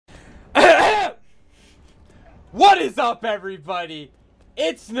What is up, everybody?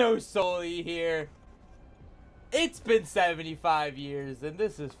 It's NoSoulie here. It's been 75 years, and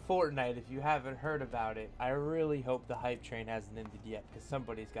this is Fortnite if you haven't heard about it. I really hope the hype train hasn't ended yet, because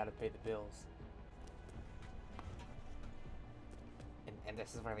somebody's got to pay the bills. And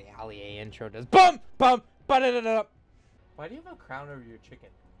this is where the Allie intro does bum, bum, ba-da-da-da. Why do you have a crown over your chicken?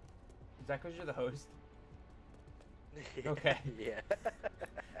 Is that because you're the host? Okay. Yeah.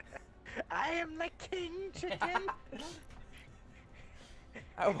 I am the king chicken.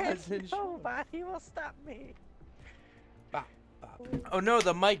 I wasn't sure. Nobody will stop me. Bop, bop. Oh no,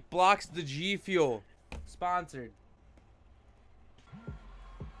 the mic blocks the G Fuel. Sponsored.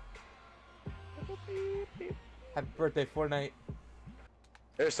 Happy birthday, Fortnite.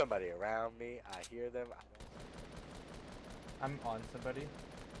 There's somebody around me. I hear them. I'm on somebody.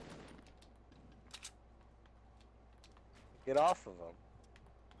 Get off of them.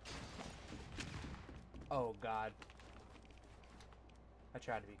 Oh god. I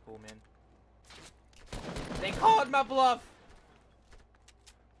tried to be cool, man. They called my bluff!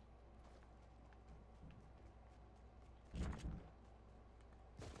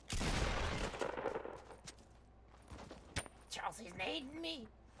 Chelsea's nading me!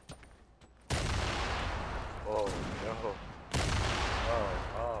 Oh no.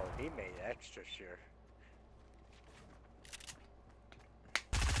 Oh, he made extra sure.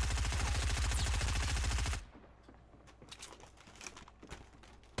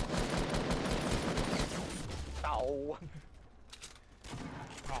 Oh.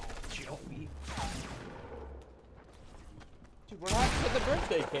 Oh, Joey. Dude, what happened to the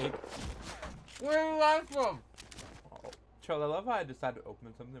birthday cake? Where did it last from? Oh, Charles, I love how I decide to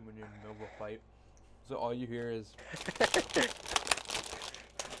open something when you're in the middle of a fight. So all you hear is...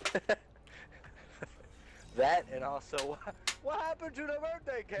 That, and also, what happened to the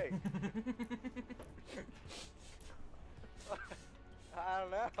birthday cake? I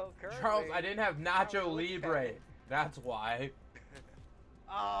don't know. Currently, Charles, I didn't have Nacho Libre. That's why.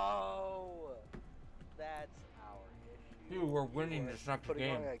 Oh, that's our issue. Dude, we're winning this next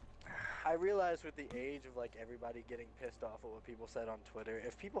game. I realize with the age of like everybody getting pissed off at what people said on Twitter,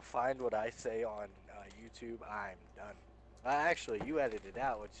 if people find what I say on YouTube, I'm done. Actually, you edited it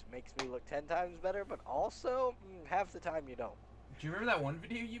out, which makes me look 10 times better, but also half the time you don't. Do you remember that one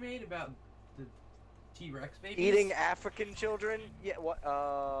video you made about the T-Rex babies? Eating African children? Yeah, what?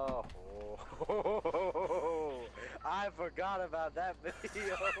 I forgot about that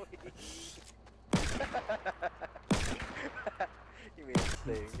video. You mean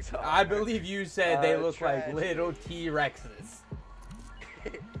things? I believe you said they look tragedy. like little T-Rexes.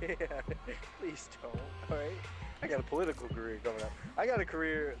 Yeah, please don't, alright? I got a political career coming up. I got a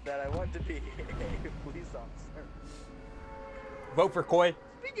career that I want to be a police officer. Vote for Coy.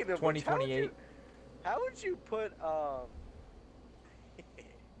 Speaking of 2028. How would you put how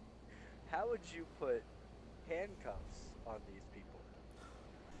would you put handcuffs on these people?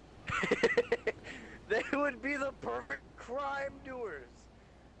 They would be the perfect crime doers.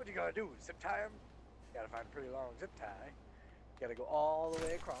 What you gotta do? Zip tie them? You gotta find a pretty long zip tie. You gotta go all the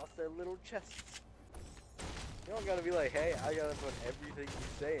way across their little chests. You don't gotta be like, hey, I gotta put everything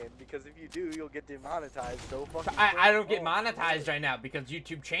you're saying, because if you do, you'll get demonetized so fucking quick. I don't get monetized right now because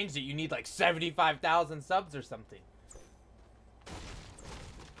YouTube changed it. You need like 75,000 subs or something.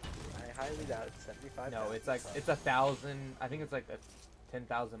 I highly doubt it's 75. No, it's like, it's 1,000. I think it's like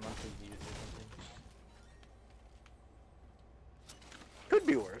 10,000 monthly views or something. Could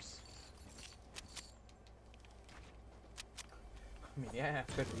be worse. I mean, yeah, it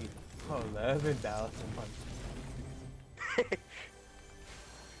could be 11,000 monthly.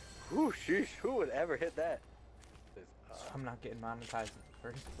 Ooh, sheesh, who would ever hit that? So I'm not getting monetized in the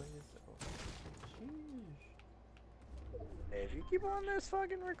first place, so... Sheesh. Hey, if you keep on this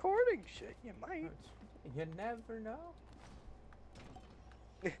fucking recording shit, you might. You never know.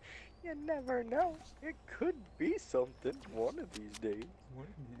 You never know. It could be something one of these days.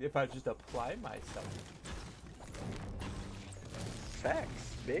 If I just apply myself.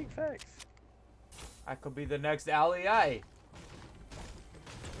 Facts. Big facts. I could be the next Allie.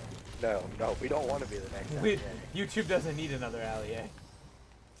 No, we don't want to be the next YouTube doesn't need another Allie.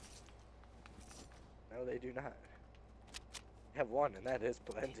 No, they do not. They have one, and that is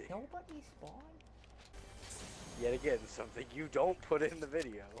plenty. Nobody spawned? Yet again, something you don't put in the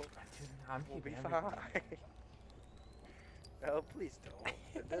video. We'll be fine. No, please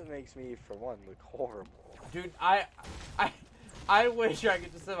don't. That makes me, for one, look horrible. Dude, I wish I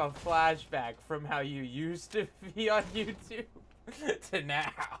could just have a flashback from how you used to be on YouTube to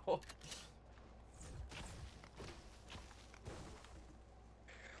now.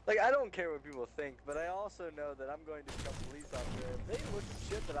 Like, I don't care what people think, but I also know that I'm going to become a police officer. If they look at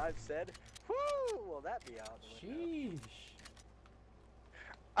shit that I've said, whoo, will that be out the window? Sheesh.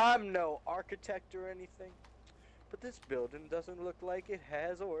 I'm no architect or anything, but this building doesn't look like it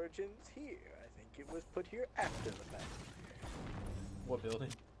has origins here. I think it was put here after the fact. What building?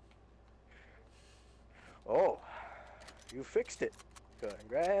 Oh, you fixed it.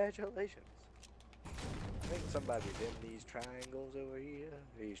 Congratulations. I think somebody's in these triangles over here,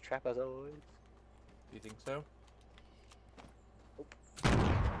 these trapezoids. You think so?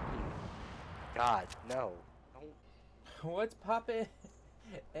 God, no. Don't. What's poppin'?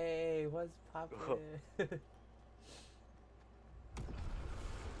 Hey, what's poppin'?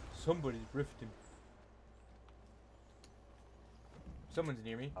 Somebody's rifting. Someone's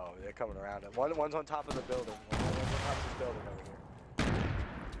near me. Oh, they're coming around it. One's on top of the building. One's on top of this building over here.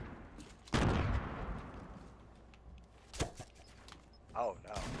 Oh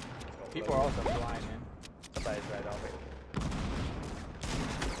no. People are also flying in. Somebody's right on me.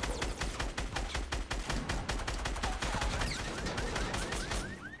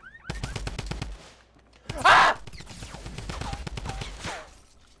 Ah!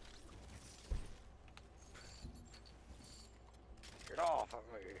 Get off of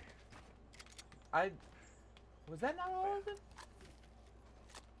me. Was that not all of them?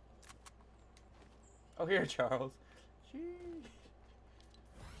 Oh, here, Charles. Jeez.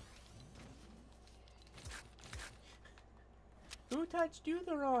 Who touched you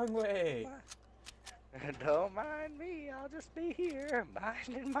the wrong way? Don't mind me. I'll just be here,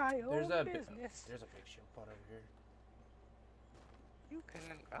 minding my own business. There's a big shield pot over here. You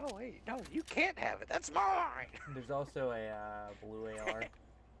can. Oh wait, no, you can't have it. That's mine. There's also a blue AR.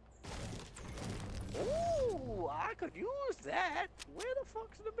 Ooh, I could use that. Where the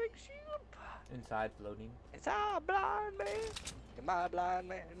fuck's the big shield pot? Inside, floating. It's our blind man. Am I a blind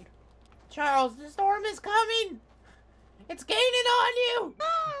man? Charles, the storm is coming! It's gaining on you! No,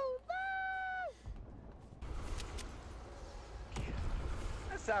 no!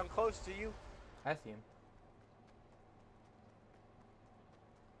 That sound close to you. I see him.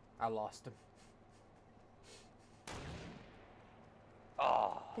 I lost him.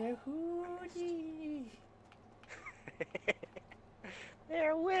 Oh. They're hooty.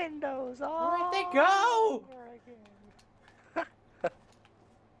 Their windows all Where'd they go? Over again.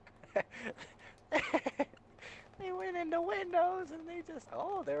 They went into windows and they just,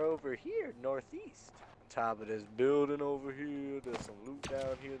 oh, they're over here, northeast. Top of this building over here, there's some loot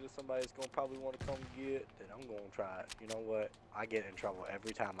down here that somebody's gonna probably want to come get, then I'm gonna try it. You know what? I get in trouble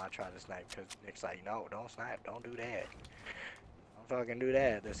every time I try to snipe because Nick's like, no, don't snipe, don't do that. Don't fucking do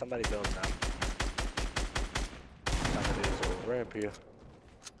that. There's somebody building up. Top of this little ramp here.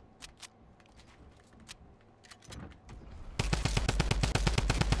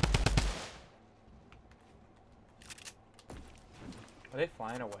 Are they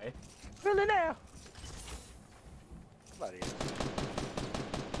flying away? Really now? Somebody is.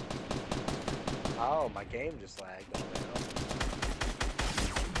 Oh, my game just lagged. Oh,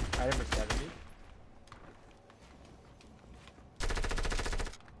 Item for 70.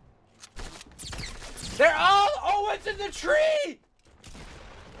 They're all. Oh, what's in the tree?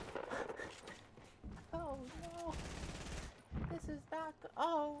 Oh no! This is not.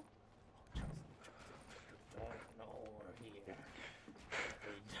 Oh. No, we're here.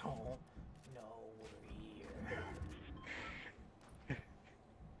 They don't know we're here.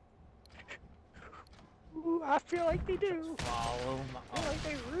 Ooh, I feel like they do. Follow my. I feel like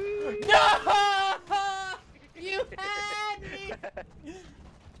they really. No! You had me.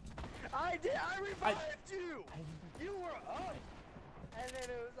 I did. I revived you. You were up, and then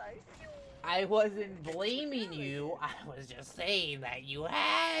it was like. I wasn't blaming you. I was just saying that you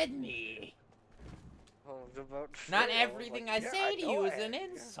had me. I was about to Not say, everything I was like, say to you is an had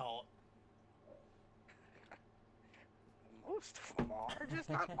insult. Most of them are, just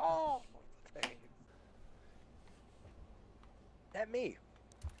not all of the things. That me.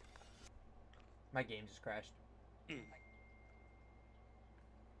 My game just crashed.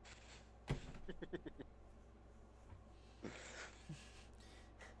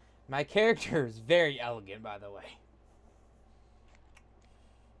 My character is very elegant, by the way.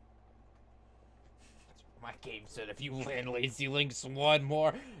 My game said if you land Lazy Links one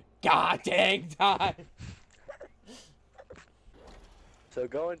more god dang time. So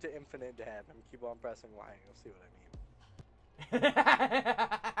go into infinite dab and keep on pressing Y and you'll see what I mean.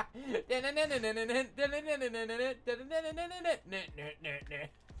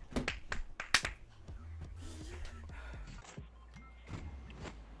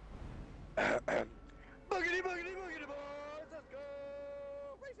 Boogity boogity boogity boys, let's go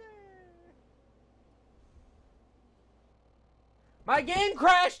racing! My game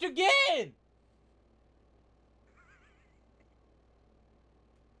crashed again!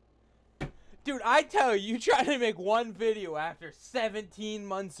 Dude, I tell you, you try to make one video after 17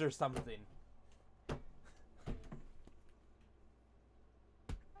 months or something. I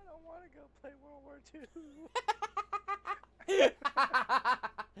don't want to go play World War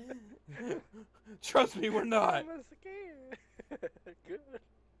II. Trust me, we're not. I'm scared. Good.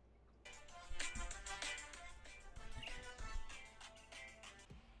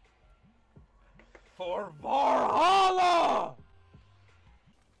 For Valhalla!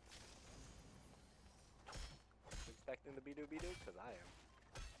 Expecting the be-do? Because I am.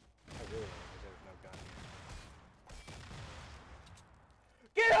 I really am, because there's no gun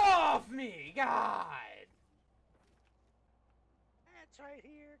here. Get off me, God! That's right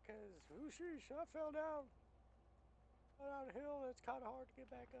here, because whoosh, I fell down. Down a hill, it's kind of hard to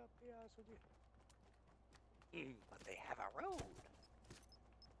get back up, to be honest with you. But they have a road.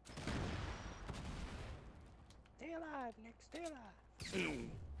 Stay alive, Nick, stay alive.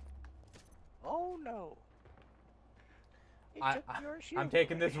 Oh no. I'm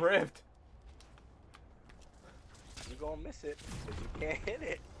taking this rift. You're gonna miss it, because you can't hit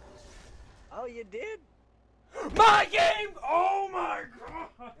it. Oh, you did? My game! Oh my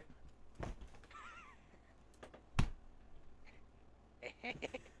God!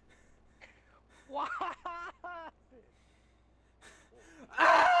 What?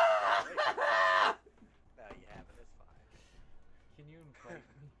 Ah! No, you haven't. It's fine. Can you invite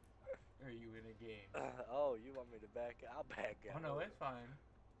me? Or are you in a game? Oh, you want me to back? I'll back out. Oh no, it's fine.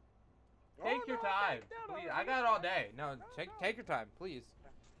 Oh, Take your no, time, back down please. on I you. got all day. No, take your time, please.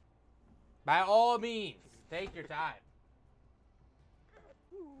 By all means, take your time.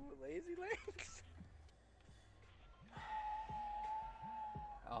 Ooh, lazy legs.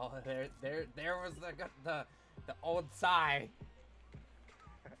 Oh, there was the old sigh.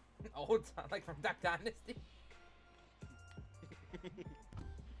 Old sigh, like from Duck Dynasty.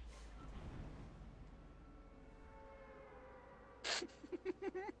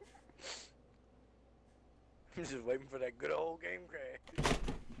 I'm just waiting for that good old game crash.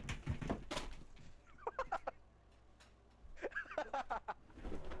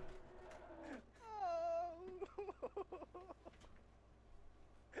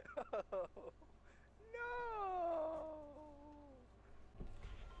 Oh. No.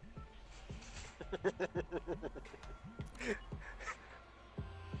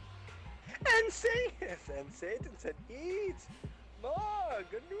 And Satan said, eat more,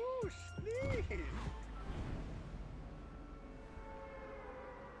 ganoush, please.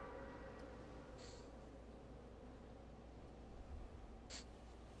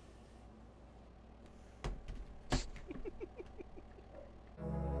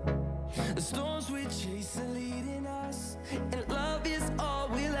 The storms we chase are leading us, and love is all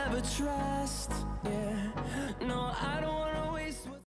we'll ever try.